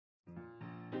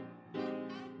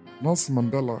Nelson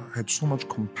Mandela had so much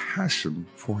compassion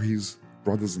for his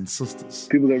brothers and sisters.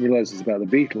 People don't realize it's about the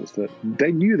Beatles, that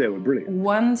they knew they were brilliant.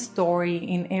 One story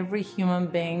in every human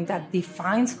being that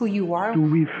defines who you are. Do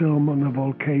we film on a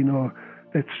volcano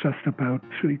that's just about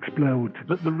to explode?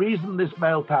 But the reason this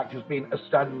mail pack has been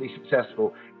astoundingly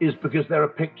successful is because there are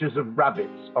pictures of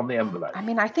rabbits on the envelope. I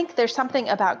mean, I think there's something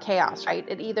about chaos, right?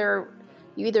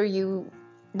 You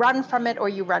run from it or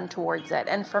you run towards it.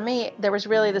 And for me, there was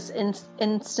really this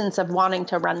instance of wanting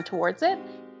to run towards it.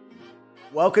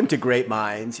 Welcome to Great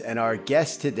Minds, and our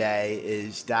guest today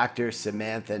is Dr.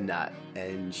 Samantha Nutt,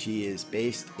 and she is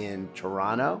based in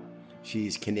Toronto.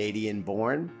 She's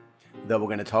Canadian-born, though we're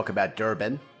going to talk about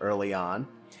Durban early on.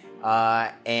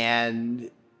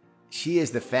 And she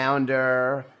is the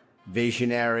founder,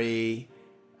 visionary,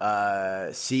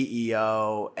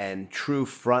 CEO, and true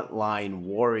frontline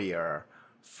warrior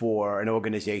for an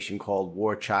organization called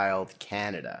War Child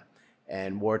Canada.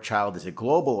 And War Child is a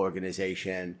global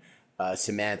organization.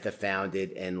 Samantha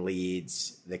founded and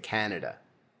leads the Canada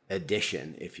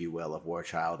edition, if you will, of War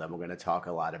Child, and we're going to talk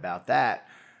a lot about that.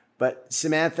 But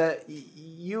Samantha,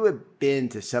 you have been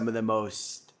to some of the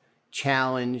most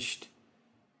challenged,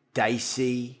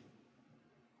 dicey,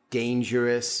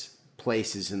 dangerous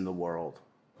places in the world.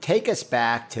 Take us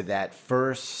back to that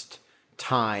first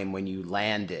time when you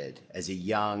landed as a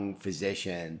young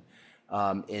physician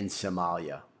in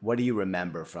Somalia. What do you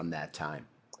remember from that time?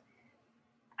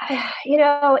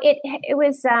 It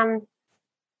was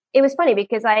funny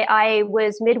because I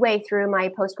was midway through my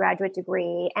postgraduate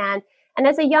degree, and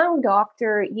as a young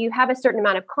doctor, you have a certain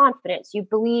amount of confidence. You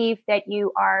believe that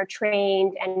you are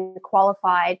trained and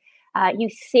qualified. You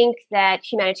think that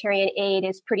humanitarian aid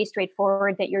is pretty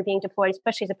straightforward, that you're being deployed,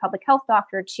 especially as a public health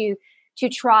doctor, to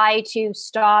try to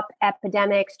stop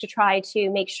epidemics, to try to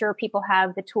make sure people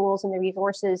have the tools and the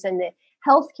resources and the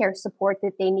healthcare support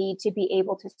that they need to be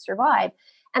able to survive.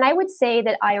 And I would say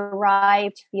that I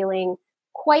arrived feeling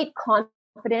quite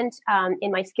confident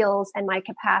in my skills and my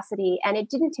capacity. And it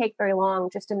didn't take very long,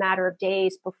 just a matter of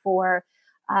days before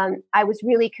I was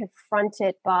really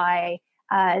confronted by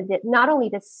not only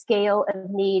the scale of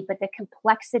need, but the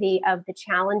complexity of the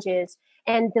challenges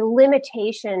and the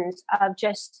limitations of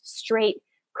just straight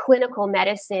clinical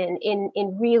medicine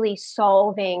in really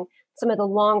solving some of the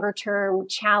longer term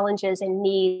challenges and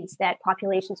needs that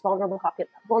vulnerable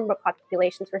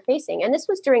populations were facing. And this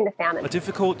was during the famine. A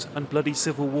difficult and bloody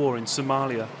civil war in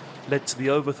Somalia led to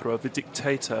the overthrow of the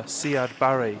dictator Siad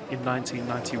Barre in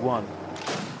 1991.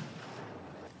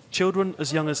 Children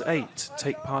as young as 8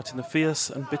 take part in the fierce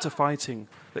and bitter fighting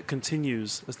that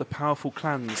continues as the powerful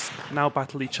clans now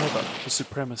battle each other for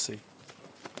supremacy.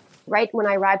 Right when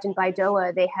I arrived in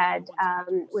Baidoa, they had,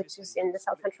 which is in the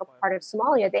south central part of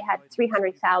Somalia, they had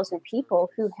 300,000 people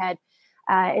who had,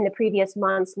 in the previous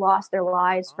months, lost their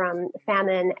lives from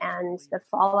famine and the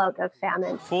fallout of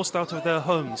famine. Forced out of their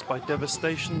homes by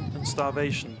devastation and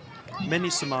starvation, many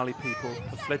Somali people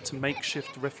have fled to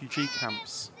makeshift refugee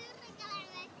camps.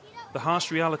 The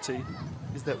harsh reality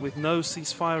is that with no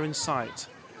ceasefire in sight,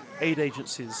 aid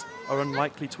agencies are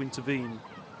unlikely to intervene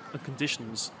and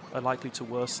conditions are likely to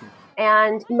worsen.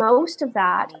 And most of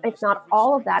that, if not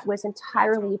all of that, was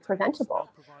entirely preventable.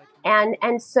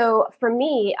 And so for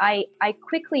me, I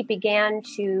quickly began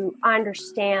to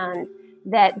understand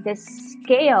that the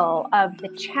scale of the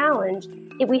challenge,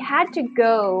 we had to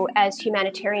go as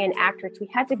humanitarian actors, we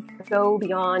had to go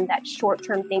beyond that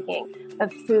short-term thinking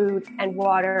of food and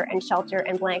water and shelter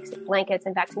and blankets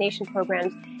and vaccination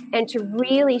programs, and to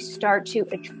really start to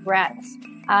address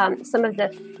some of the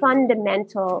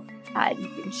fundamental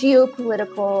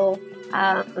geopolitical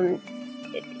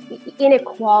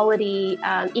inequality,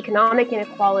 economic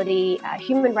inequality,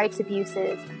 human rights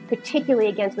abuses, particularly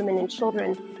against women and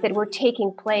children, that were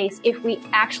taking place if we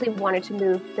actually wanted to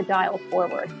move the dial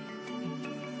forward.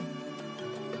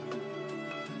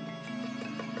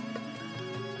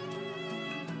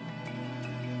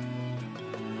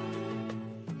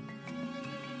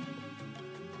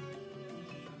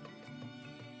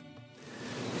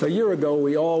 A year ago,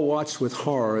 we all watched with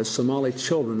horror as Somali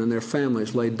children and their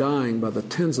families lay dying by the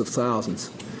tens of thousands,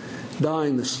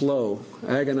 dying the slow,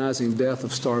 agonizing death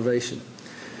of starvation.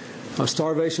 A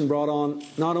starvation brought on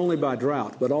not only by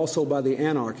drought, but also by the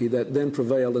anarchy that then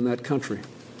prevailed in that country.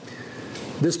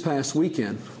 This past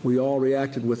weekend, we all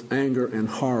reacted with anger and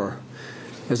horror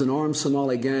as an armed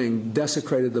Somali gang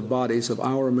desecrated the bodies of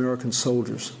our American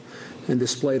soldiers and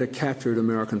displayed a captured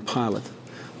American pilot.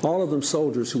 All of them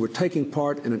soldiers who were taking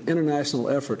part in an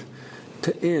international effort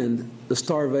to end the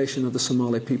starvation of the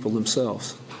Somali people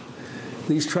themselves.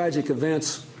 These tragic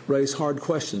events raise hard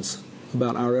questions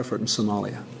about our effort in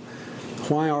Somalia.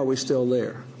 Why are we still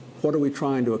there? What are we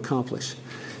trying to accomplish?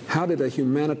 How did a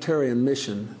humanitarian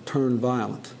mission turn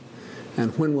violent?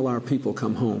 And when will our people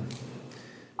come home?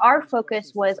 Our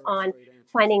focus was on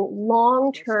finding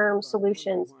long-term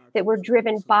solutions that were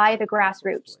driven by the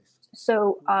grassroots.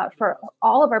 So for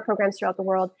all of our programs throughout the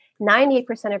world,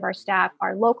 98% of our staff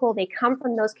are local. They come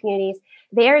from those communities.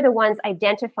 They are the ones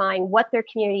identifying what their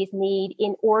communities need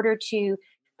in order to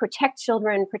protect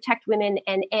children, protect women,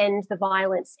 and end the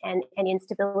violence and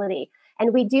instability.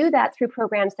 And we do that through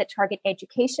programs that target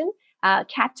education,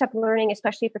 catch-up learning,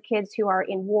 especially for kids who are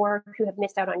in war, who have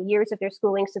missed out on years of their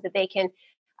schooling, so that they can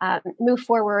move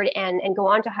forward and go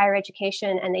on to higher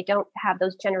education, and they don't have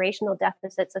those generational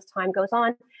deficits as time goes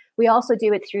on. We also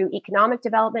do it through economic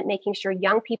development, making sure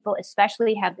young people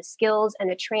especially have the skills and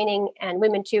the training, and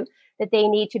women too, that they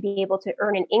need to be able to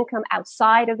earn an income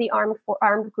outside of the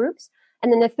armed groups.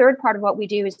 And then the third part of what we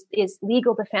do is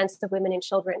legal defense of women and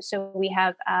children. So we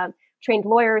have trained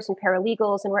lawyers and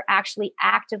paralegals, and we're actually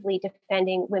actively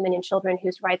defending women and children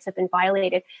whose rights have been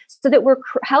violated, so that we're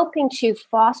helping to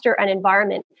foster an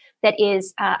environment that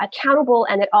is accountable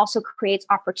and that also creates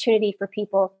opportunity for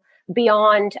people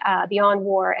beyond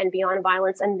war and beyond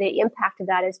violence. And the impact of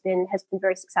that has been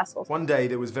very successful. One day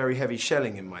there was very heavy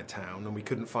shelling in my town, and we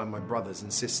couldn't find my brothers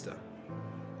and sister.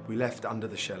 We left under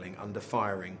the shelling, under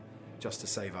firing, just to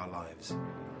save our lives.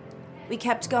 We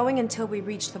kept going until we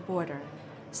reached the border.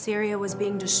 Syria was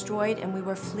being destroyed, and we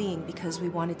were fleeing because we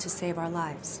wanted to save our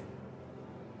lives.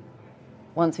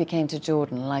 Once we came to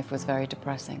Jordan, life was very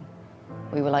depressing.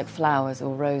 We were like flowers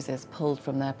or roses pulled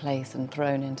from their place and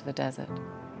thrown into the desert.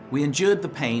 We endured the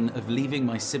pain of leaving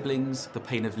my siblings, the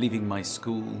pain of leaving my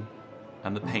school,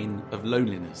 and the pain of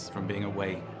loneliness from being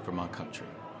away from our country.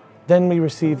 Then we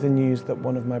received the news that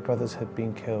one of my brothers had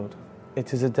been killed.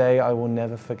 It is a day I will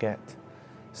never forget.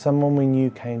 Someone we knew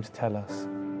came to tell us.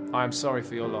 I am sorry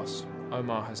for your loss.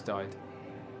 Omar has died.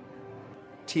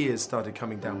 Tears started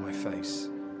coming down my face.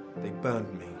 They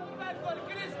burned me.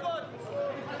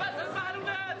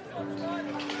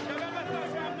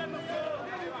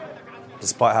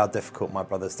 Despite how difficult my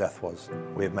brother's death was,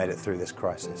 we have made it through this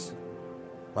crisis.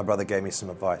 My brother gave me some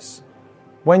advice.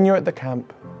 When you're at the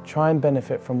camp, try and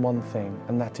benefit from one thing,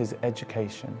 and that is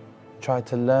education. Try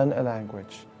to learn a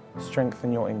language,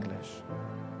 strengthen your English.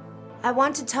 I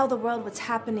want to tell the world what's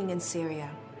happening in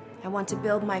Syria. I want to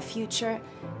build my future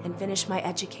and finish my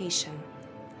education.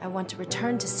 I want to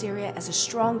return to Syria as a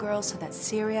strong girl so that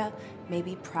Syria may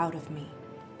be proud of me.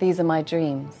 These are my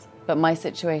dreams, but my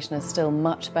situation is still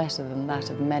much better than that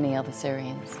of many other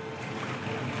Syrians.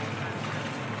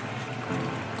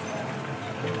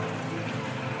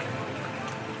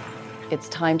 It's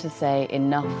time to say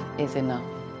enough is enough.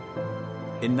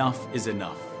 Enough is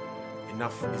enough.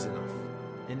 Enough is enough.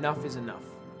 Enough is enough.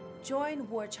 Join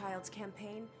War Child's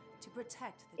campaign to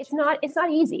protect the It's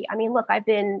not easy. I mean, look, I've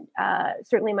been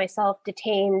certainly myself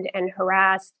detained and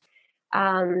harassed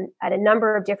at a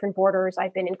number of different borders.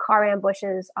 I've been in car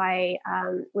ambushes. I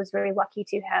was very lucky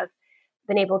to have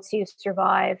been able to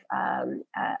survive an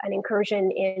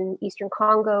incursion in Eastern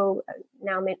Congo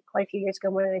now quite a few years ago,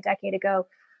 more than a decade ago.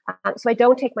 So I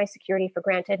don't take my security for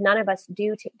granted. None of us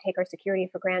do take our security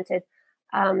for granted.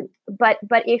 But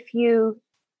if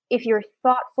you're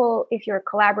thoughtful, if you're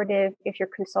collaborative, if you're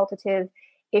consultative,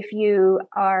 if you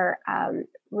are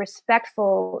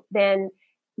respectful, then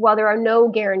while there are no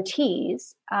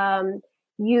guarantees,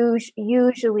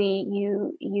 usually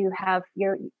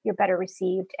you're better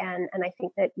received, and I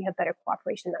think that you have better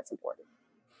cooperation. That's important.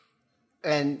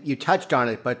 And you touched on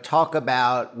it, but talk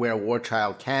about where War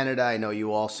Child Canada, I know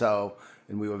you also,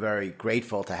 and we were very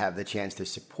grateful to have the chance to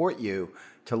support you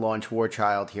to launch War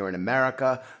Child here in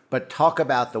America, but talk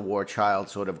about the War Child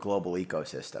sort of global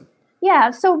ecosystem. Yeah,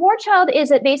 so War Child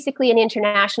is basically an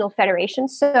international federation.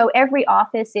 So every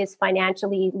office is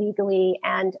financially, legally,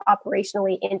 and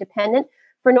operationally independent.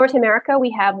 For North America, we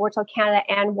have War Child Canada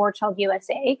and War Child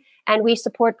USA, and we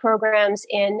support programs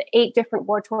in 8 different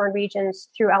war-torn regions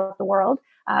throughout the world,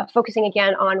 focusing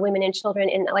again on women and children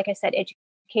in, like I said,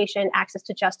 education, access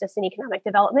to justice, and economic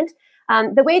development.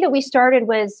 The way that we started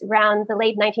was around the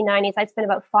late 1990s. I'd spent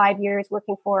about 5 years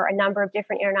working for a number of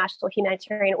different international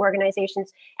humanitarian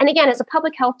organizations. And again, as a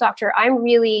public health doctor, I'm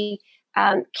really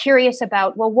curious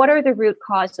about, well, what are the root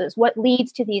causes? What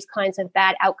leads to these kinds of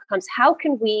bad outcomes? How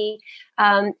can we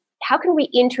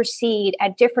intercede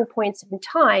at different points in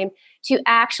time to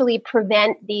actually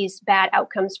prevent these bad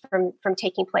outcomes from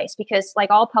taking place? Because like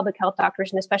all public health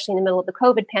doctors, and especially in the middle of the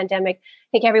COVID pandemic, I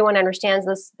think everyone understands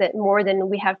this that more than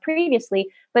we have previously,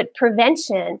 but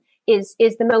prevention is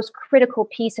the most critical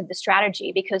piece of the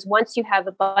strategy, because once you have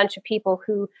a bunch of people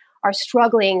who are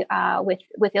struggling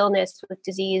with illness, with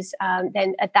disease,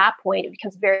 then at that point it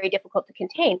becomes very difficult to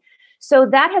contain. So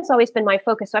that has always been my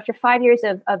focus. So after 5 years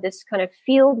of this kind of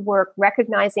field work,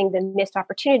 recognizing the missed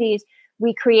opportunities,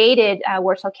 we created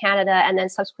War Child Canada and then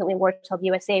subsequently War Child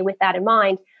USA with that in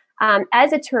mind.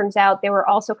 As it turns out, there were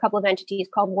also a couple of entities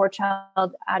called War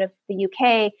Child out of the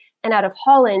UK and out of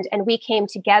Holland, and we came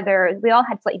together. We all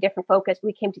had slightly different focus.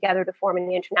 We came together to form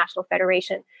an international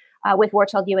federation, with War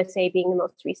Child USA being the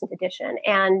most recent addition.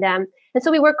 And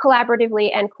so we work collaboratively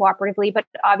and cooperatively, but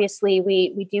obviously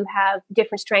we do have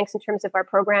different strengths in terms of our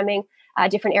programming,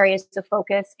 different areas of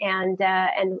focus, and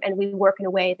we work in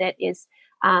a way that is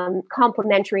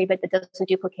complementary, but that doesn't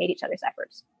duplicate each other's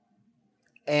efforts.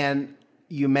 And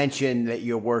you mentioned that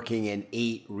you're working in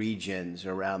 8 regions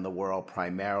around the world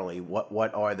primarily.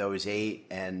 What are those 8,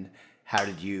 and how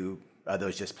did you? Are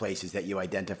those just places that you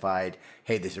identified,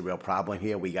 hey, there's a real problem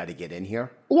here, we got to get in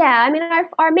here? Yeah, I mean,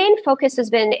 our main focus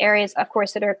has been areas, of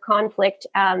course, that are conflict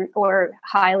or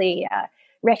highly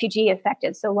refugee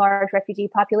affected, so large refugee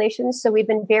populations. So we've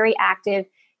been very active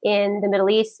in the Middle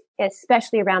East,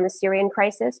 especially around the Syrian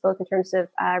crisis, both in terms of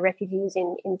refugees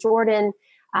in Jordan,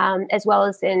 as well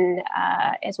as in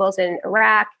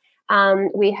Iraq.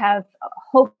 We have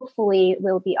hopefully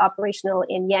will be operational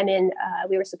in Yemen.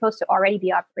 We were supposed to already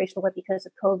be operational, but because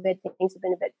of COVID, things have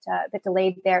been a bit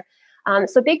delayed there.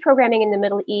 So big programming in the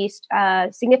Middle East,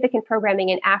 significant programming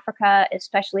in Africa,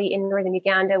 especially in northern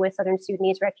Uganda with Southern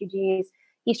Sudanese refugees,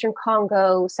 Eastern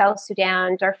Congo, South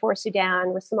Sudan, Darfur,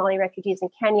 Sudan, with Somali refugees in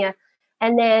Kenya.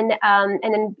 And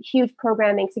then huge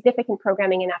programming, significant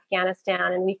programming in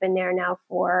Afghanistan, and we've been there now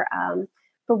for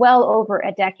well over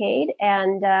a decade,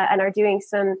 and are doing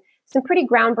some pretty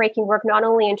groundbreaking work, not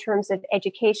only in terms of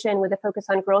education with a focus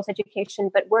on girls' education,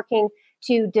 but working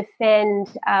to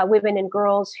defend women and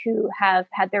girls who have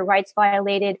had their rights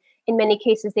violated. In many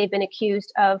cases, they've been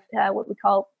accused of what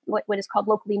is called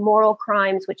locally moral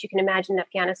crimes, which you can imagine in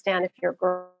Afghanistan, if you're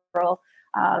a girl.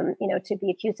 To be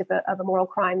accused of a moral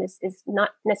crime is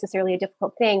not necessarily a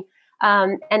difficult thing,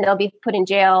 and they'll be put in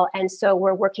jail. And so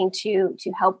we're working to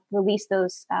help release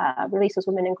those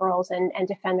women and girls and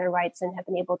defend their rights, and have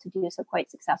been able to do so quite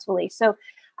successfully. So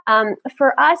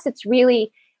for us, it's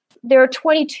really, there are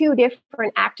 22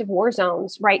 different active war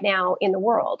zones right now in the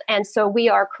world, and so we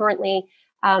are currently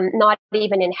not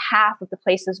even in half of the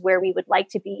places where we would like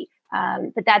to be.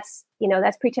 But that's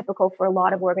pretty typical for a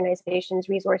lot of organizations.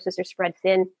 Resources are spread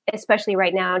thin, especially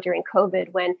right now during COVID,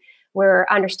 when we're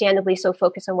understandably so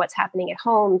focused on what's happening at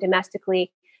home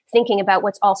domestically. Thinking about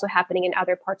what's also happening in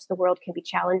other parts of the world can be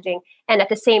challenging. And at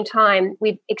the same time,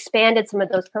 we've expanded some of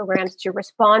those programs to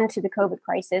respond to the COVID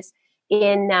crisis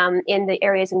in the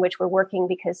areas in which we're working,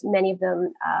 because many of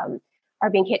them are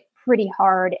being hit pretty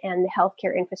hard, and the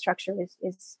healthcare infrastructure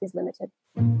is limited.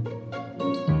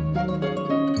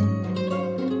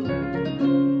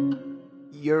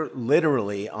 You're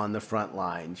literally on the front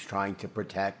lines trying to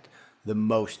protect the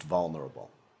most vulnerable,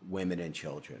 women and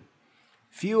children.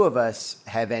 Few of us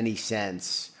have any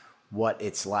sense what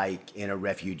it's like in a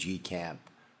refugee camp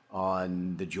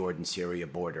on the Jordan-Syria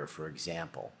border, for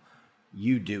example.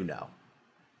 You do know.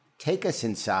 Take us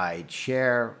inside,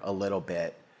 share a little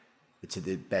bit, to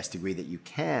the best degree that you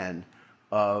can,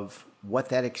 of what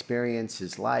that experience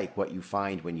is like, what you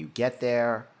find when you get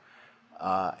there,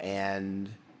 and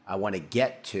I want to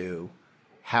get to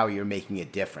how you're making a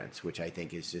difference, which I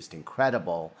think is just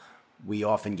incredible. We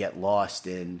often get lost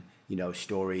in,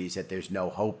 stories that there's no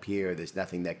hope here, there's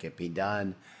nothing that can be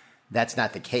done. That's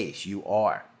not the case. You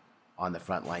are on the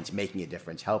front lines making a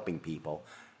difference, helping people.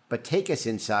 But take us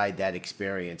inside that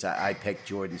experience. I picked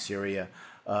Jordan, Syria,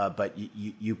 but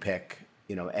you pick,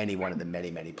 any one of the many,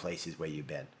 many places where you've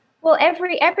been. Well,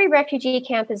 every refugee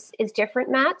camp is different,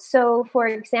 Matt. So, for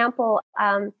example,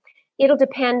 it'll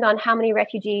depend on how many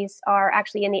refugees are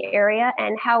actually in the area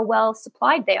and how well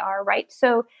supplied they are, right?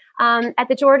 So at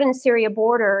the Jordan-Syria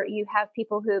border, you have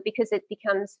people who, because it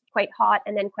becomes quite hot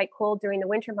and then quite cold during the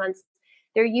winter months,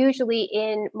 they're usually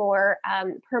in more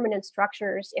permanent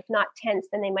structures. If not tents,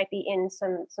 then they might be in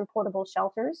some portable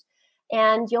shelters.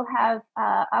 And you'll have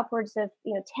upwards of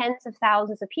tens of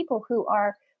thousands of people who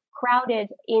are crowded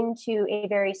into a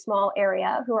very small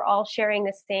area, who are all sharing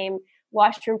the same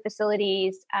washroom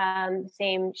facilities,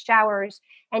 same showers,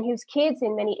 and whose kids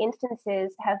in many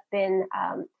instances have been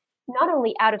not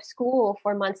only out of school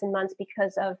for months and months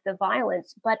because of the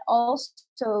violence, but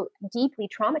also deeply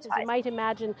traumatized. As you might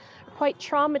imagine, quite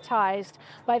traumatized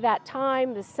by that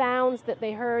time, the sounds that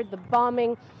they heard, the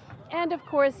bombing, And of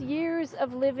course, years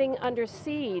of living under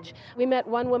siege. We met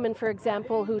one woman, for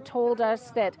example, who told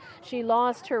us that she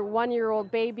lost her 1-year-old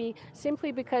baby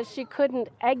simply because she couldn't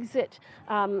exit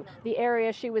the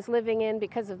area she was living in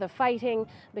because of the fighting,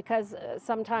 because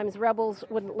sometimes rebels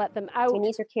wouldn't let them out. And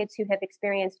these are kids who have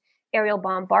experienced aerial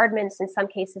bombardments. In some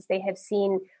cases, they have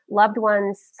seen loved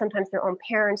ones, sometimes their own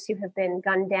parents, who have been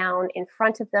gunned down in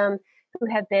front of them, who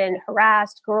have been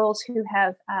harassed, girls who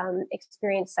have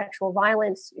experienced sexual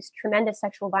violence, tremendous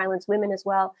sexual violence, women as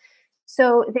well.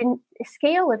 So the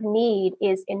scale of need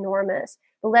is enormous.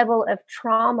 The level of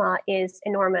trauma is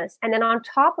enormous. And then on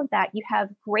top of that, you have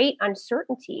great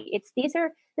uncertainty. This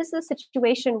is a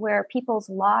situation where people's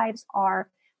lives are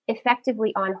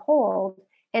effectively on hold,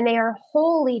 and they are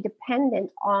wholly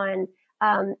dependent on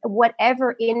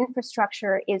whatever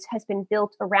infrastructure has been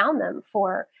built around them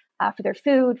for their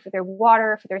food, for their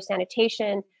water, for their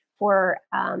sanitation, for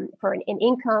an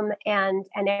income and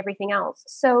everything else.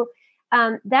 So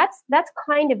that's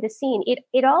kind of the scene.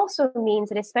 It also means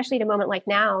that, especially at a moment like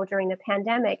now during the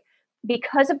pandemic,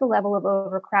 because of the level of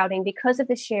overcrowding, because of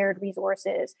the shared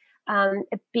resources,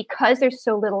 because there's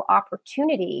so little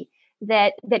opportunity,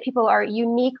 that people are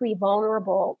uniquely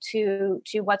vulnerable to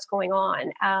what's going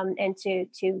on and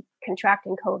to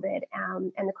contracting COVID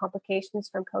and the complications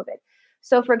from COVID.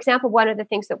 So, for example, one of the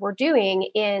things that we're doing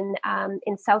in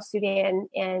South Sudan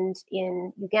and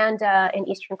in Uganda and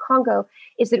Eastern Congo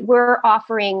is that we're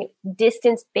offering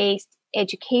distance-based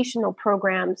educational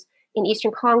programs in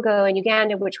Eastern Congo and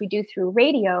Uganda, which we do through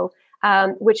radio,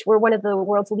 which we're one of the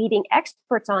world's leading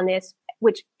experts on this,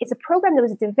 which is a program that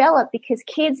was developed because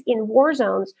kids in war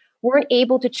zones weren't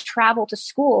able to travel to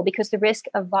school because the risk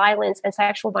of violence and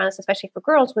sexual violence, especially for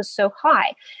girls, was so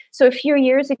high. So a few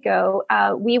years ago,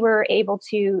 we were able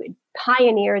to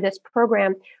pioneer this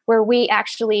program where we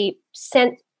actually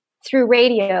sent through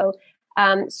radio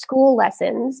school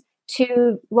lessons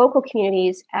to local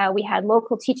communities. We had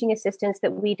local teaching assistants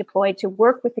that we deployed to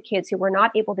work with the kids who were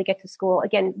not able to get to school.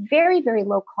 Again, very, very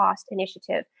low cost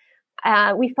initiative.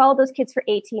 We followed those kids for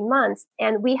 18 months,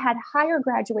 and we had higher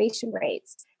graduation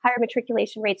rates, higher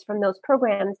matriculation rates from those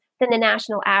programs than the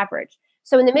national average.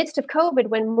 So in the midst of COVID,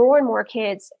 when more and more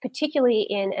kids, particularly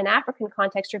in an African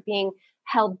context, are being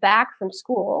held back from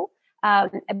school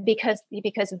because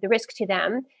of the risk to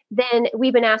them, then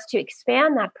we've been asked to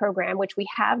expand that program, which we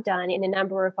have done in a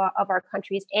number of our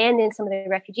countries and in some of the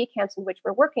refugee camps in which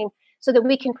we're working, so that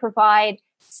we can provide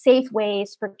safe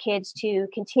ways for kids to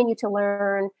continue to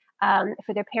learn,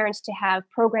 for their parents to have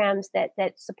programs that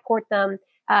support them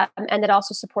and that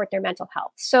also support their mental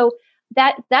health. So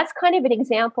that's kind of an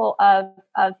example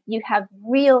of you have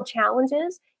real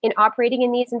challenges in operating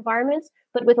in these environments,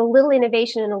 but with a little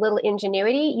innovation and a little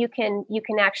ingenuity, you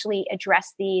can actually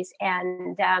address these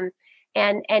and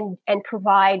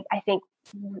provide, I think,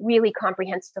 really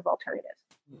comprehensive alternatives.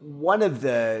 One of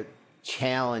the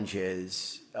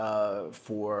challenges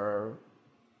for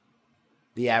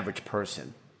the average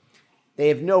person, they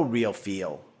have no real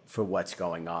feel for what's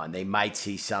going on. They might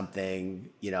see something,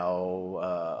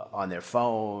 on their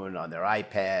phone, on their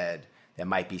iPad. There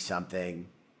might be something,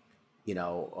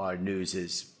 our news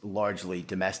is largely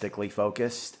domestically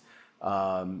focused.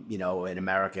 In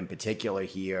America in particular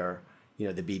here,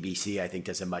 the BBC, I think,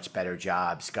 does a much better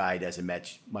job. Sky does a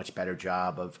much better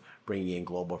job of bringing in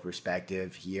global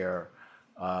perspective. Here,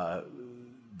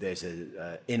 there's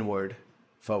an inward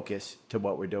focus to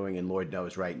what we're doing, and Lord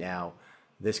knows right now,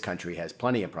 this country has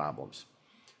plenty of problems.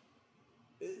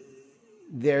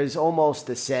 There's almost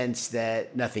a sense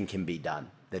that nothing can be done,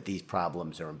 that these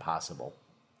problems are impossible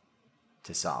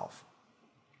to solve.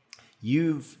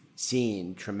 You've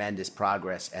seen tremendous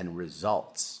progress and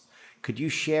results. Could you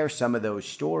share some of those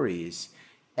stories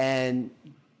and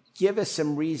give us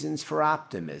some reasons for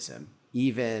optimism,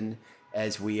 even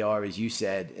as we are, as you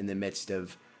said, in the midst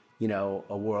of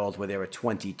a world where there are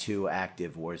 22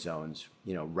 active war zones,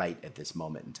 right at this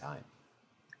moment in time?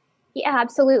 Yeah,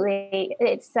 absolutely.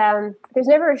 It's there's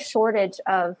never a shortage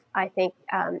of, I think,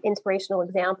 inspirational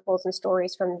examples and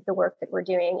stories from the work that we're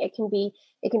doing. It can be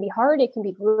hard, it can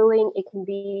be grueling, it can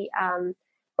be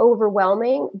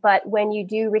overwhelming. But when you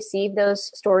do receive those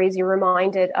stories, you're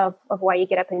reminded of why you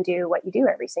get up and do what you do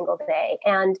every single day.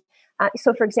 And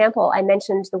so, for example, I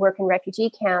mentioned the work in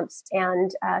refugee camps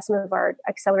and some of our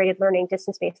accelerated learning,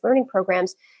 distance-based learning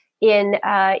programs. In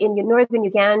northern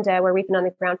Uganda, where we've been on the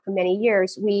ground for many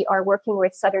years, we are working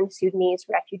with Southern Sudanese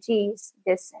refugees.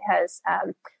 There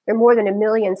are more than 1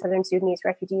 million Southern Sudanese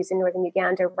refugees in northern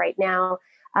Uganda right now.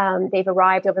 They've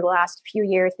arrived over the last few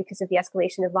years because of the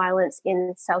escalation of violence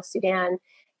in South Sudan.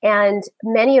 And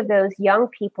many of those young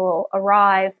people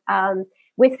arrive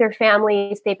with their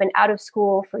families. They've been out of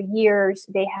school for years.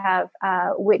 They have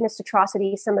witnessed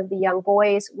atrocities. Some of the young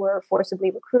boys were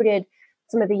forcibly recruited.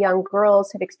 Some of the young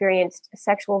girls have experienced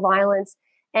sexual violence.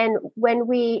 And when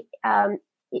we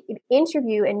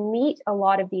interview and meet a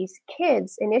lot of these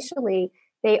kids, initially,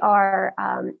 they are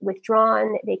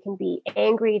withdrawn. They can be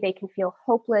angry. They can feel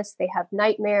hopeless. They have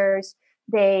nightmares.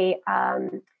 They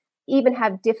even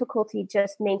have difficulty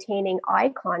just maintaining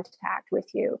eye contact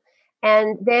with you.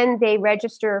 And then they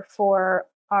register for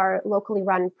our locally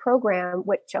run program,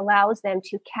 which allows them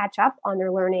to catch up on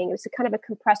their learning. It's a kind of a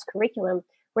compressed curriculum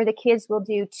where the kids will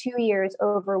do 2 years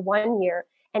over 1 year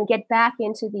and get back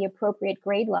into the appropriate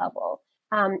grade level.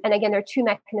 And again, there are two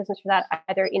mechanisms for that,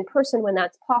 either in person when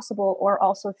that's possible, or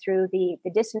also through the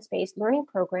distance-based learning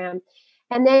program.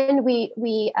 And then we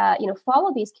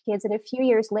follow these kids, and a few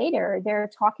years later, they're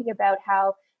talking about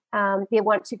how they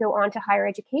want to go on to higher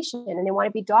education, and they want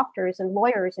to be doctors and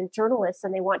lawyers and journalists,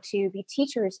 and they want to be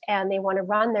teachers, and they want to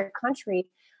run their country.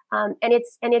 And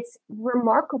it's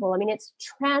remarkable. I mean, it's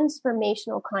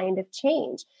transformational kind of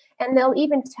change. And they'll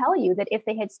even tell you that if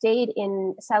they had stayed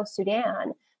in South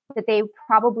Sudan, that they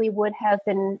probably would have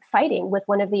been fighting with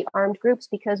one of the armed groups,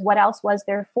 because what else was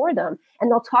there for them?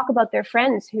 And they'll talk about their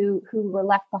friends who were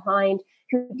left behind,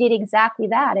 who did exactly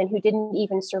that and who didn't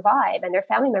even survive, and their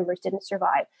family members didn't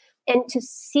survive. And to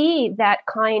see that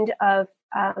kind of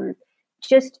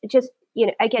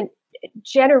again,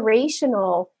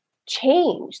 generational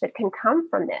change that can come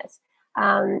from this,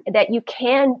 that you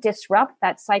can disrupt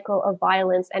that cycle of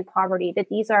violence and poverty, that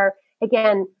these are,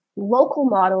 again, local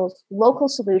models, local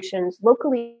solutions,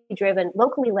 locally driven,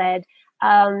 locally led.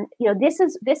 This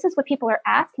is what people are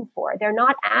asking for. They're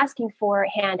not asking for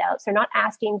handouts. They're not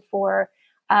asking for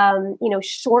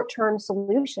short-term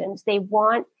solutions. They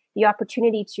want the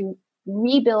opportunity to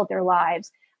rebuild their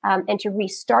lives and to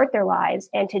restart their lives.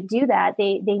 And to do that,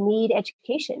 they need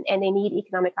education and they need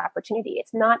economic opportunity.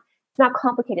 It's not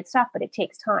complicated stuff, but it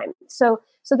takes time. So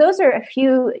those are a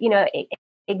few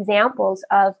examples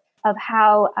of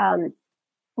how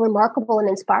remarkable and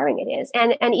inspiring it is.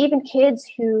 And even kids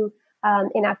who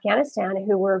in Afghanistan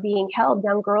who were being held,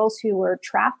 young girls who were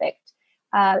trafficked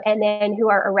and then who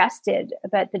are arrested,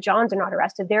 but the Johns are not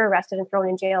arrested. They're arrested and thrown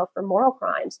in jail for moral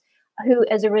crimes, who,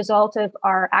 as a result of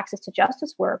our access to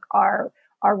justice work, are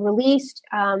released.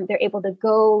 They're able to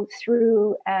go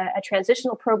through a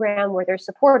transitional program where they're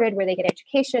supported, where they get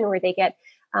education, where they get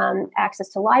access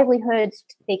to livelihoods.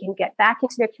 They can get back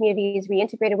into their communities,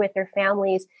 reintegrated with their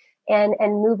families, and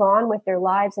move on with their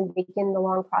lives and begin the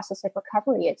long process of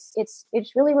recovery. It's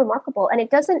really remarkable, and it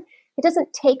doesn't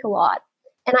take a lot.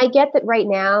 And I get that right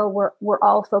now we're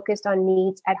all focused on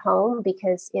needs at home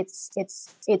because it's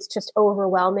just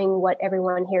overwhelming what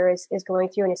everyone here is going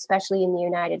through, and especially in the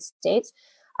United States.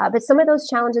 But some of those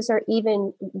challenges are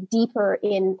even deeper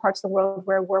in parts of the world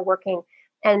where we're working.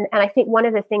 And I think one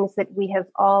of the things that we have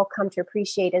all come to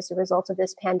appreciate as a result of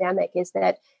this pandemic is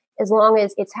that as long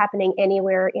as it's happening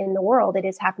anywhere in the world, it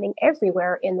is happening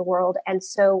everywhere in the world. And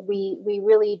so we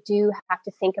really do have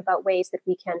to think about ways that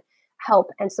we can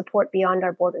help and support beyond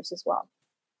our borders as well.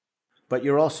 But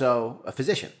you're also a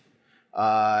physician,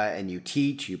 and you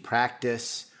teach, you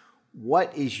practice.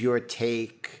 What is your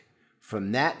take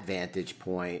from that vantage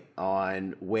point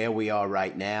on where we are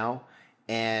right now?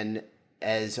 And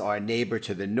as our neighbor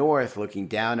to the north, looking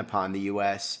down upon the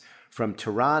U.S. from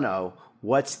Toronto,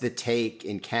 what's the take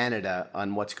in Canada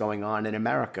on what's going on in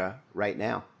America right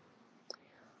now?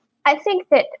 I think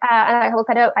that, I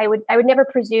would never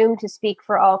presume to speak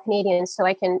for all Canadians, so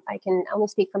I can only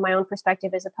speak from my own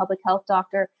perspective as a public health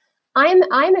doctor.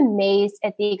 I'm amazed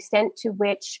at the extent to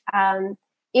which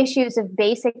issues of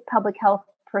basic public health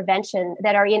prevention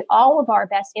that are in all of our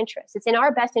best interests. It's in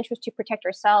our best interest to protect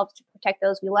ourselves, to protect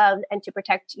those we love, and to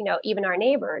protect, even our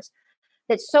neighbors.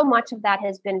 That so much of that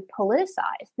has been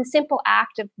politicized. The simple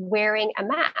act of wearing a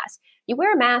mask. You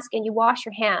wear a mask and you wash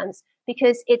your hands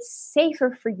because it's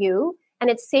safer for you and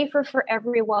it's safer for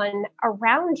everyone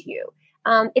around you.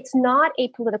 It's not a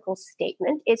political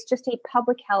statement. It's just a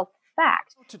public health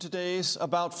fact. To today's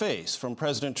About Face from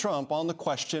President Trump on the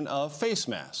question of face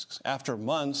masks. After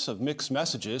months of mixed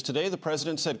messages, today the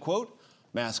president said, quote,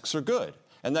 masks are good,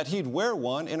 and that he'd wear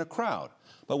one in a crowd.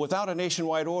 But without a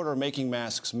nationwide order making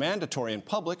masks mandatory in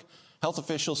public, health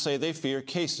officials say they fear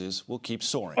cases will keep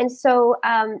soaring. And so,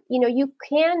 you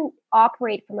can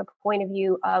operate from a point of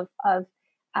view of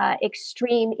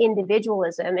extreme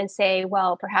individualism and say,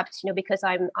 well, perhaps, because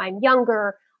I'm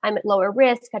younger, I'm at lower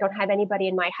risk, I don't have anybody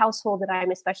in my household that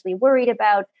I'm especially worried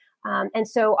about. And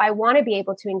so I want to be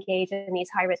able to engage in these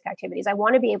high risk activities. I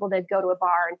want to be able to go to a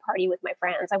bar and party with my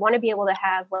friends. I want to be able to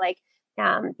have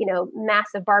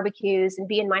massive barbecues and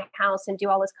be in my house and do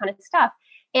all this kind of stuff.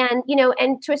 And,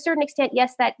 and to a certain extent,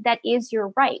 yes, that is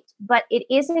your right, but it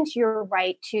isn't your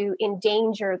right to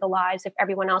endanger the lives of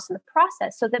everyone else in the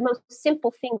process. So the most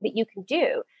simple thing that you can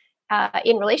do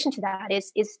in relation to that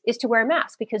is to wear a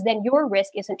mask, because then your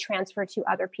risk isn't transferred to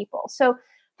other people. So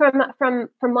from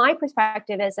my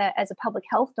perspective as a public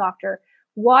health doctor,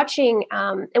 watching,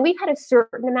 and we've had a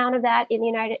certain amount of that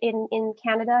in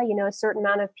Canada, a certain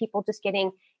amount of people just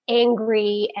getting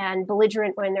angry and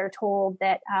belligerent when they're told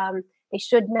that they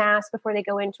should mask before they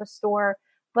go into a store.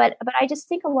 But I just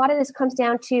think a lot of this comes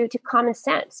down to common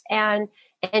sense and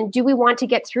do we want to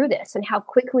get through this, and how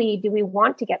quickly do we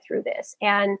want to get through this,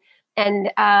 and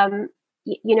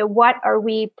what are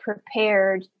we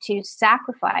prepared to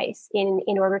sacrifice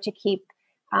in order to keep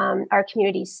our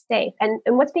communities safe? And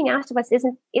what's being asked of us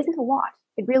isn't a lot.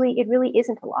 It really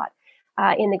isn't a lot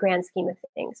in the grand scheme of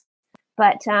things.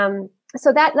 But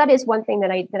so that is one thing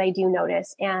that I do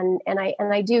notice, and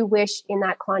I do wish in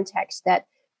that context that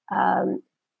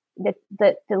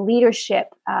the leadership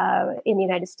in the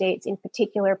United States, in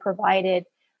particular, provided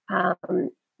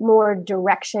more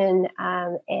direction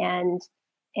and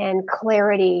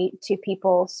clarity to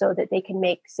people so that they can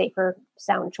make safer,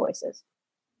 sound choices.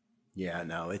 Yeah,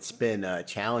 no, it's been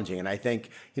challenging, and I think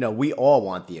we all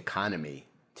want the economy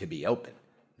to be open.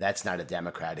 That's not a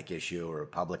Democratic issue or a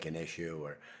Republican issue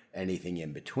or anything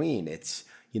in between. It's,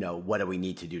 what do we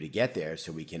need to do to get there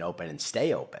so we can open and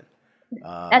stay open?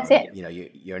 That's it.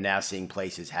 You're now seeing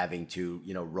places having to,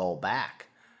 roll back,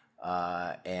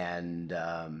 and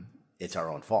it's our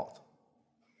own fault.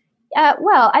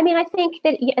 Well, I mean, I think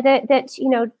that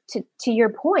to your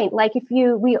point, like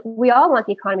we all want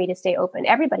the economy to stay open.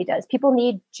 Everybody does. People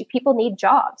need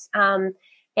jobs.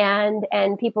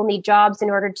 And people need jobs in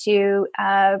order to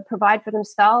provide for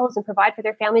themselves and provide for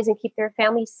their families and keep their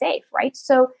families safe, right?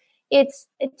 So it's,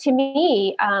 to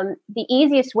me, the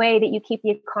easiest way that you keep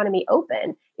the economy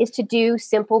open is to do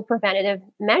simple preventative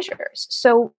measures.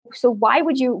 So why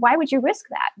would you risk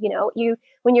that?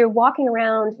 When you're walking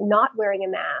around not wearing a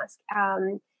mask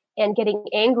and getting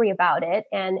angry about it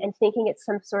and thinking it's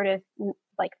some sort of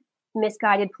like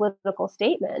misguided political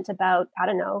statement about, I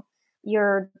don't know,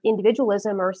 your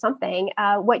individualism or something,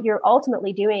 what you're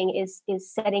ultimately doing is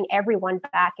setting everyone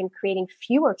back and creating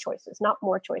fewer choices, not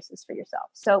more choices for yourself.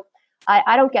 So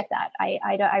I don't get that.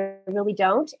 I really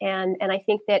don't. And I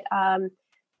think that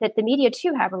that the media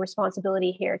too have a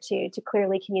responsibility here to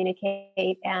clearly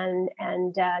communicate and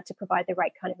to provide the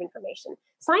right kind of information.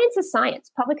 Science is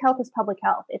science. Public health is public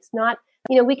health. It's not,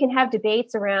 we can have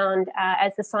debates around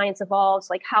as the science evolves,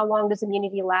 like how long does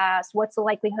immunity last? What's the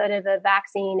likelihood of a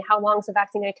vaccine? How long is the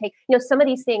vaccine going to take? Some of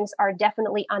these things are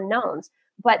definitely unknowns,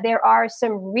 but there are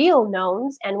some real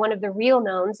knowns. And one of the real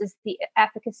knowns is the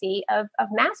efficacy of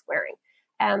mask wearing.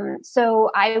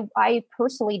 So I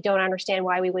personally don't understand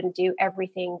why we wouldn't do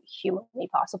everything humanly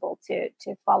possible to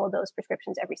follow those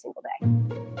prescriptions every single day.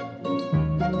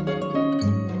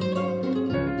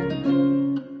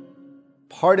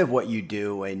 Part of what you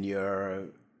do when you're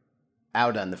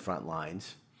out on the front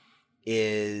lines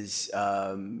is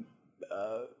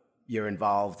you're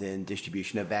involved in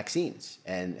distribution of vaccines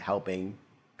and helping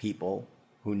people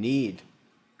who need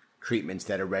treatments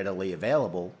that are readily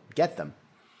available get them.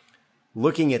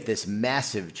 Looking at this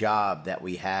massive job that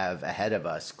we have ahead of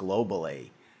us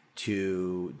globally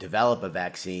to develop a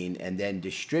vaccine and then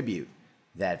distribute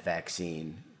that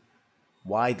vaccine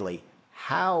widely,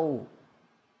 how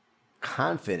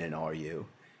confident are you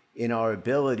in our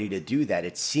ability to do that?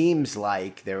 It seems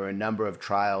like there are a number of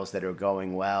trials that are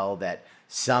going well, that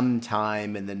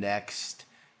sometime in the next,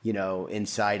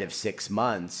 inside of 6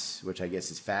 months, which I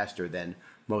guess is faster than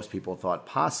most people thought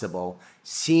possible,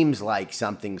 seems like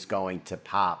something's going to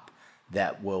pop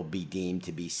that will be deemed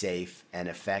to be safe and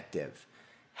effective.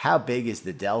 How big is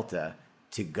the delta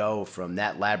to go from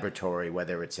that laboratory,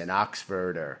 whether it's in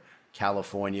Oxford or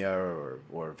California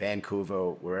or Vancouver,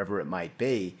 or wherever it might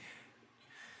be,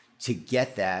 to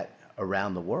get that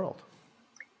around the world?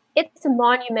 It's a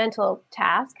monumental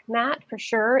task, Matt, for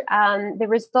sure. The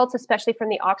results, especially from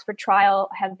the Oxford trial,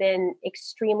 have been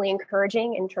extremely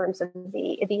encouraging in terms of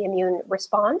the immune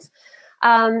response.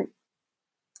 And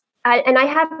I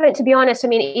haven't, to be honest,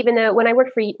 even though when I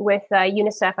worked with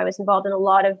UNICEF, I was involved in a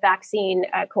lot of vaccine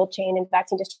cold chain and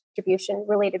vaccine distribution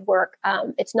related work.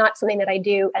 It's not something that I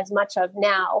do as much of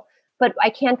now, but I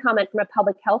can comment from a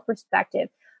public health perspective.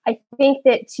 I think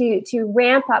that to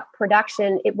ramp up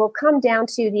production, it will come down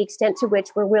to the extent to which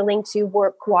we're willing to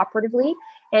work cooperatively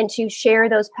and to share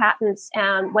those patents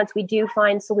once we do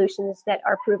find solutions that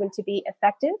are proven to be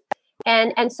effective.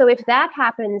 And so if that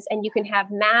happens and you can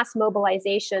have mass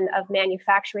mobilization of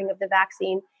manufacturing of the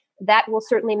vaccine, that will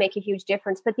certainly make a huge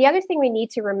difference. But the other thing we need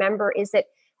to remember is that,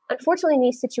 unfortunately, in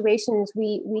these situations,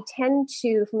 we tend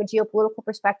to, from a geopolitical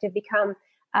perspective, become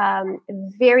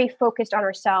very focused on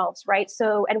ourselves, right?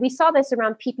 So, and we saw this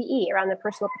around PPE, around the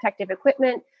personal protective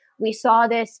equipment. We saw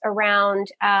this around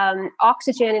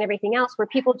oxygen and everything else, where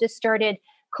people just started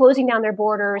closing down their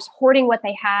borders, hoarding what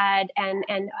they had,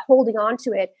 and holding on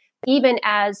to it, even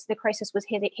as the crisis was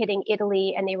hitting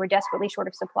Italy and they were desperately short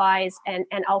of supplies and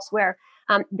elsewhere.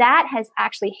 That has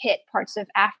actually hit parts of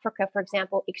Africa, for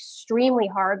example, extremely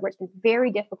hard, where it's been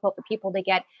very difficult for people to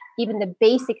get even the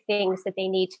basic things that they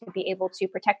need to be able to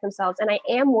protect themselves. And I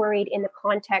am worried in the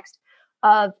context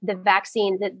of the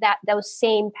vaccine that those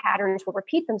same patterns will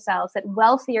repeat themselves, that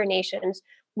wealthier nations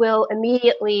will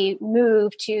immediately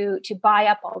move to buy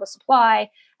up all the supply,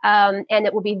 and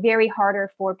it will be very harder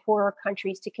for poorer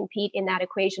countries to compete in that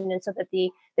equation, and so that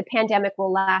the pandemic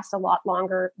will last a lot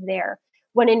longer there.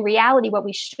 When in reality, what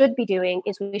we should be doing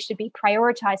is we should be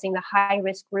prioritizing the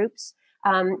high-risk groups,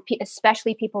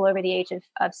 especially people over the age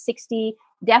of 60,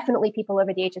 definitely people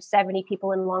over the age of 70,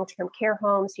 people in long-term care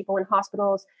homes, people in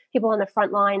hospitals, people on the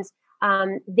front lines.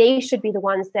 They should be the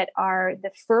ones that are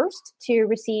the first to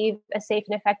receive a safe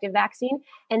and effective vaccine.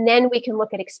 And then we can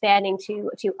look at expanding to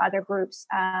other groups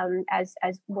as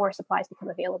more supplies become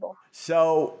available.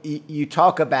 So you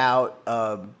talk about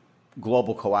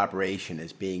global cooperation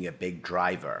as being a big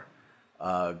driver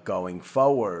going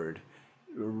forward.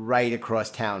 Right across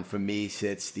town from me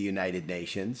sits the United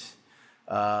Nations.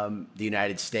 The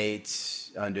United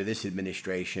States, under this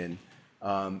administration,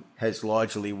 has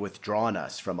largely withdrawn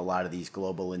us from a lot of these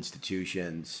global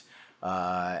institutions,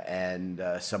 and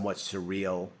somewhat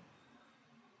surreal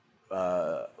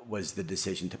was the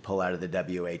decision to pull out of the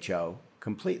WHO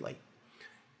completely.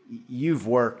 You've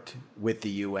worked with the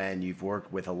UN, you've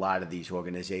worked with a lot of these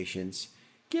organizations.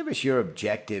 Give us your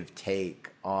objective take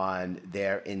on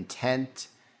their intent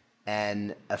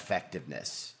and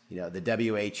effectiveness. You know, the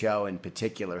WHO in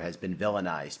particular has been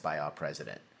villainized by our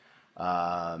president.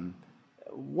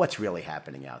 What's really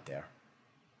happening out there?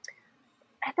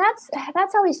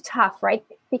 That's always tough, right?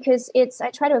 Because I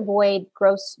try to avoid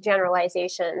gross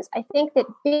generalizations. I think that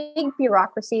big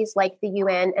bureaucracies like the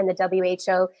UN and the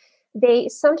WHO, they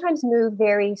sometimes move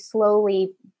very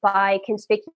slowly by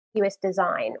conspicuous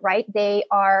design, right? They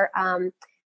are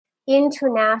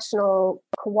international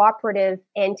cooperative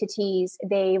entities.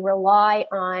 They rely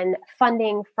on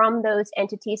funding from those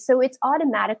entities. So it's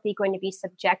automatically going to be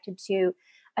subjected to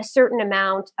a certain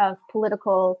amount of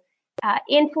political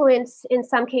influence. In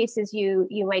some cases, you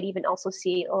might even also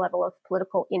see a level of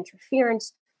political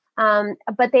interference.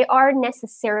 But they are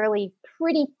necessarily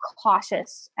pretty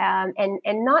cautious and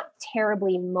not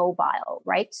terribly mobile,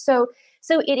 right? So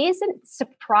it isn't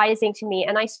surprising to me,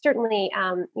 and I certainly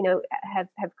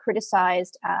have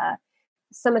criticized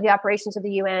some of the operations of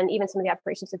the UN, even some of the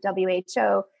operations of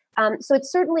WHO. So it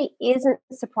certainly isn't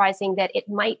surprising that it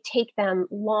might take them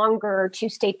longer to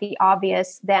state the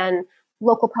obvious than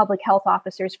local public health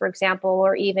officers, for example,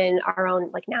 or even our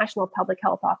own national public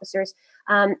health officers,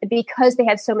 because they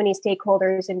have so many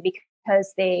stakeholders and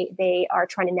because they are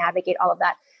trying to navigate all of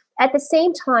that. At the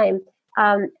same time,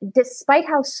 despite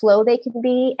how slow they can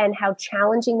be and how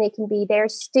challenging they can be, they're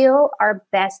still our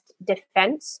best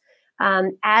defense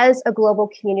as a global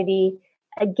community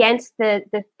against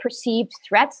the perceived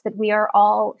threats that we are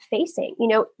all facing. You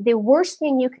know, the worst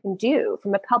thing you can do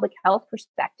from a public health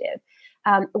perspective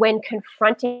when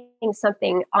confronting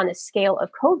something on a scale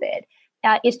of COVID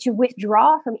is to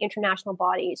withdraw from international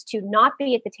bodies, to not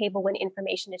be at the table when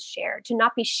information is shared, to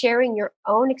not be sharing your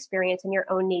own experience and your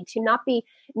own need, to not be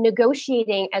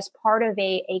negotiating as part of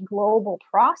a global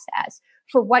process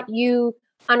for what you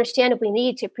understandably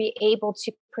need to be able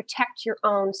to protect your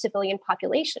own civilian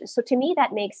population. So to me,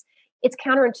 it's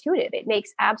counterintuitive. It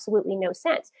makes absolutely no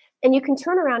sense. And you can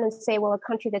turn around and say, well, a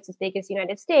country that's as big as the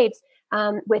United States,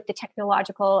 with the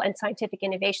technological and scientific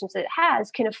innovations that it has,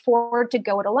 can afford to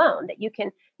go it alone, that you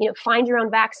can, find your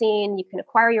own vaccine, you can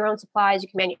acquire your own supplies, you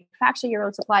can manufacture your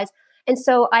own supplies. And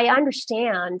so I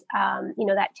understand,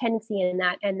 that tendency and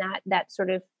that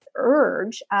sort of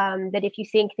urge, that if you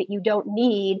think that you don't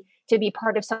need to be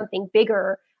part of something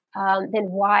bigger,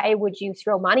 then why would you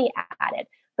throw money at it?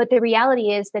 But the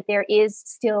reality is that there is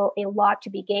still a lot to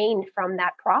be gained from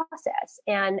that process.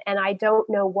 And I don't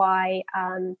know why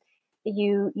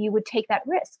you would take that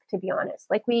risk, to be honest.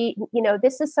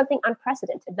 This is something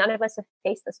unprecedented. None of us have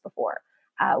faced this before.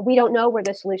 We don't know where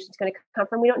the solution is going to come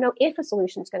from. We don't know if a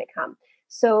solution is going to come.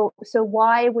 So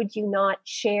why would you not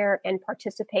share and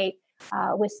participate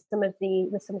with some of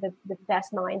the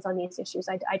best minds on these issues.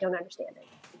 I don't understand it.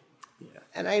 Yeah.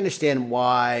 And I understand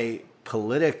why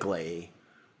politically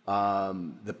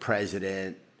the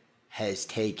president has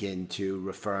taken to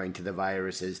referring to the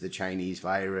virus as the Chinese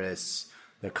virus,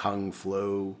 the Kung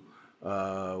flu,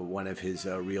 one of his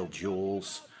real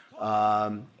jewels,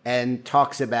 and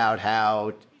talks about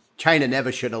how China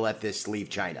never should have let this leave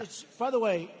China. By the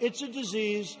way, it's a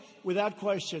disease, without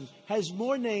question, has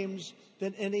more names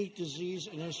than any disease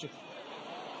in history.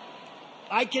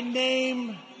 I can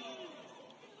name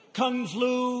Kung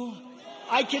flu.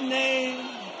 I can name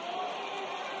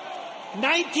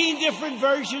 19 different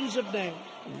versions of names.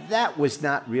 That was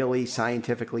not really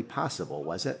scientifically possible,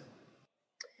 was it?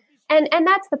 And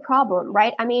that's the problem,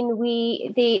 right? I mean,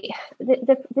 the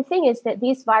thing is that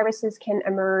these viruses can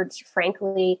emerge,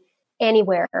 frankly,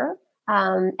 anywhere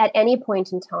at any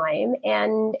point in time,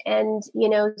 and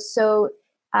so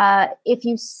if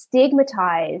you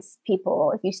stigmatize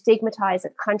people, if you stigmatize a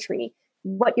country,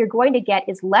 what you're going to get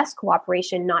is less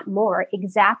cooperation, not more,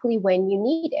 exactly when you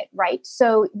need it, right?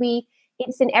 So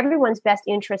it's in everyone's best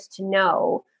interest to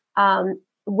know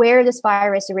where this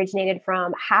virus originated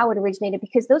from, how it originated,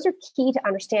 because those are key to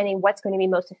understanding what's going to be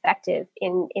most effective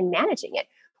in managing it.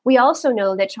 We also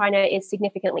know that China is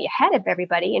significantly ahead of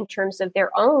everybody in terms of their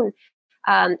own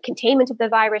containment of the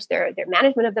virus, their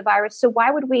management of the virus. So why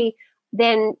would we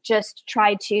then just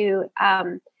try to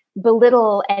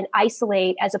belittle and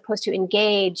isolate as opposed to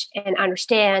engage and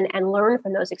understand and learn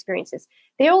from those experiences?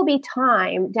 There will be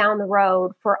time down the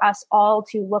road for us all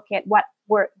to look at what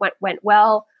went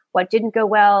well, what didn't go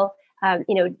well.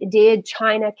 Did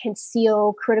China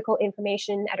conceal critical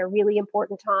information at a really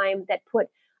important time that put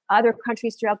other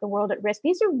countries throughout the world at risk?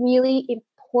 These are really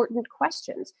important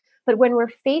questions. But when we're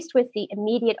faced with the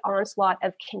immediate onslaught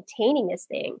of containing this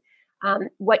thing,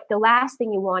 what the last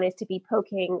thing you want is to be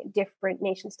poking different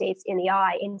nation states in the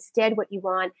eye. Instead, what you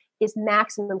want is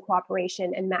maximum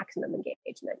cooperation and maximum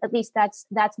engagement. At least that's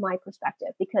my perspective,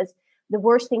 because the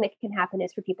worst thing that can happen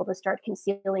is for people to start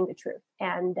concealing the truth,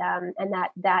 and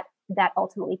that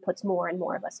ultimately puts more and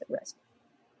more of us at risk.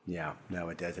 Yeah, no,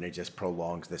 it doesn't. It just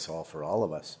prolongs this all for all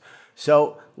of us.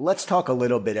 So let's talk a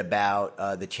little bit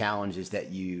about the challenges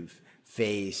that you've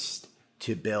faced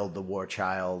to build the War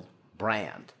Child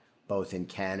brand, both in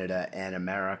Canada and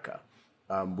America.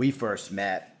 We first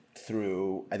met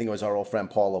through, I think it was our old friend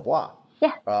Paul Lavoie.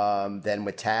 Yeah. Then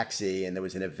with Taxi, and there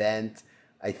was an event,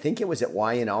 I think it was at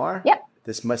Y&R. Yep.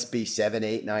 This must be 7,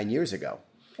 8, 9 years ago.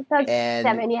 About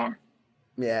 7, yeah.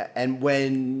 Yeah, and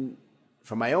when,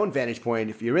 from my own vantage point,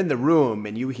 if you're in the room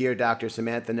and you hear Dr.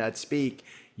 Samantha Nutt speak,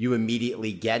 you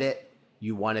immediately get it.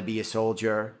 You want to be a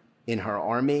soldier in her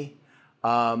army.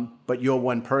 But you're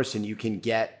one person. You can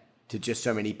get to just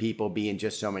so many people, be in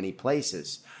just so many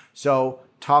places. So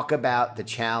talk about the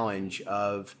challenge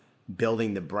of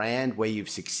building the brand, where you've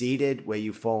succeeded, where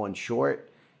you've fallen short,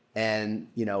 and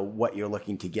what you're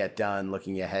looking to get done,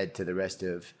 looking ahead to the rest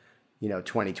of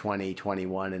 2020,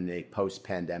 21 in the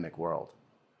post-pandemic world.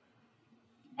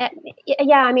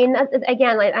 Yeah, I mean,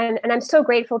 again, and I'm so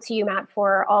grateful to you, Matt,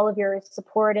 for all of your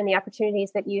support and the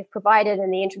opportunities that you've provided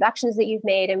and the introductions that you've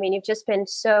made. I mean, you've just been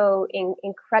so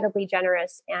incredibly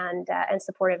generous and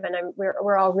supportive, and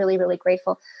we're all really, really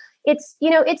grateful. It's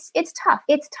tough.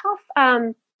 It's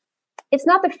tough. It's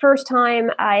not the first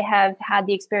time I have had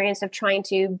the experience of trying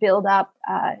to build up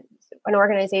an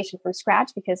organization from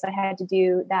scratch, because I had to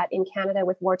do that in Canada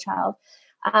with War Child.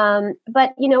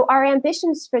 But our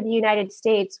ambitions for the United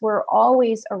States were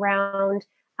always around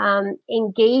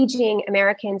engaging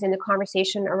Americans in the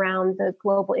conversation around the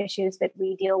global issues that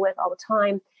we deal with all the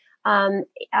time,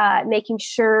 making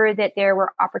sure that there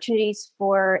were opportunities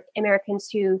for Americans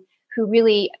who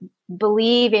really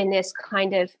believe in this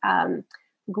kind of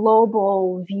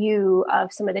global view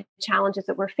of some of the challenges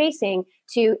that we're facing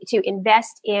to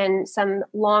invest in some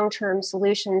long-term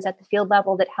solutions at the field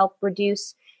level that help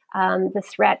reduce the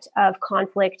threat of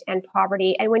conflict and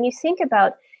poverty. And when you think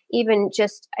about even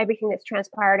just everything that's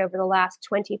transpired over the last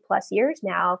 20 plus years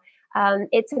now,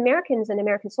 it's Americans and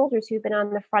American soldiers who've been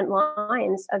on the front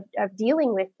lines of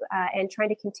dealing with and trying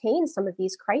to contain some of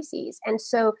these crises. And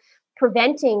so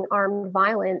preventing armed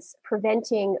violence,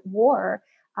 preventing war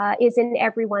is in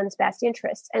everyone's best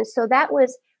interests. And so that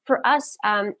was, for us,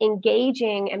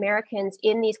 engaging Americans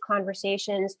in these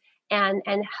conversations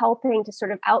and helping to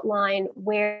sort of outline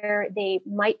where they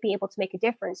might be able to make a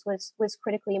difference was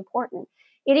critically important.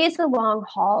 It is a long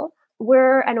haul.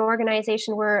 We're an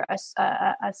organization, we're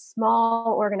a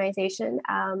small organization.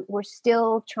 We're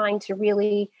still trying to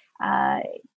really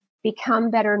become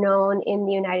better known in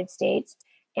the United States.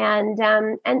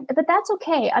 But that's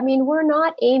okay. I mean, we're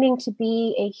not aiming to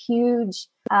be a huge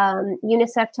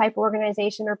UNICEF type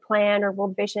organization or plan or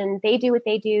World Vision. They do what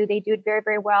they do. They do it very,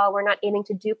 very well. We're not aiming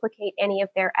to duplicate any of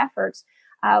their efforts.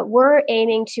 We're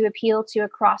aiming to appeal to a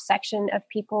cross section of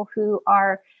people who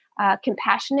are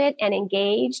compassionate and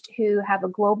engaged, who have a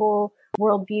global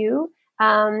worldview,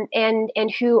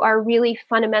 and who are really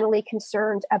fundamentally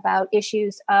concerned about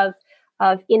issues of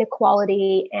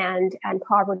inequality and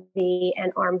poverty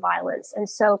and armed violence. And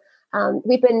so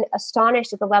we've been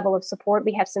astonished at the level of support.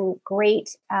 We have some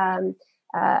great,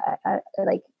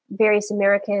 like various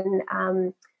American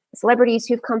celebrities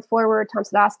who've come forward, Tom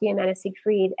Sadowski, Amanda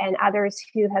Siegfried, and others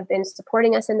who have been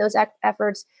supporting us in those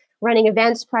efforts, running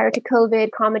events prior to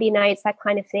COVID, comedy nights, that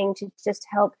kind of thing, to just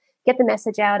help get the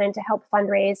message out and to help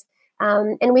fundraise.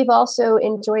 And we've also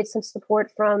enjoyed some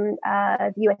support from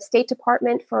the U.S. State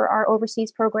Department for our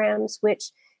overseas programs,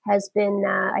 which has been,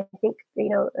 I think,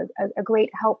 a great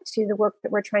help to the work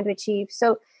that we're trying to achieve.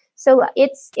 So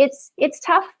it's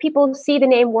tough. People see the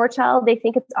name War Child, they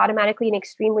think it's automatically an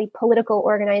extremely political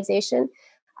organization,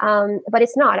 but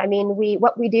it's not. I mean,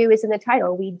 what we do is in the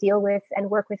title. We deal with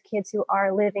and work with kids who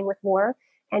are living with war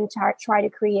and try to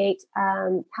create,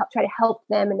 try to help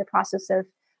them in the process of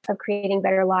creating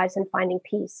better lives and finding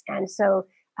peace. And so,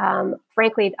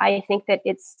 frankly, I think that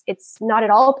it's not at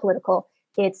all political.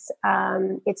 It's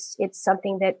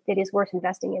something that is worth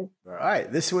investing in. All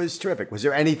right. This was terrific. Was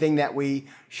there anything that we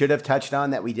should have touched on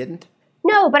that we didn't?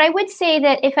 No, but I would say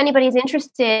that if anybody's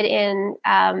interested in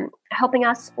helping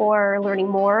us or learning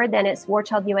more, then it's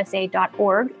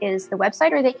warchildusa.org is the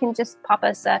website, or they can just pop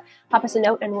us a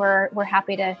note, and we're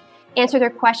happy to answer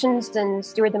their questions and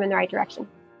steward them in the right direction.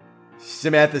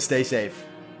 Samantha, stay safe.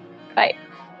 Bye.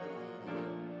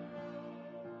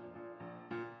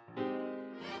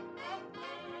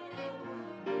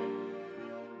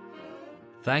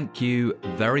 Thank you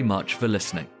very much for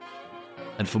listening.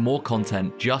 And for more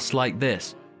content just like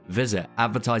this, visit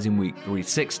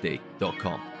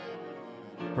advertisingweek360.com.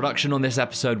 Production on this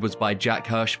episode was by Jack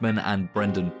Hirschman and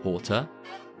Brendan Porter.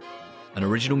 And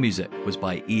original music was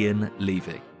by Ian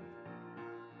Levy.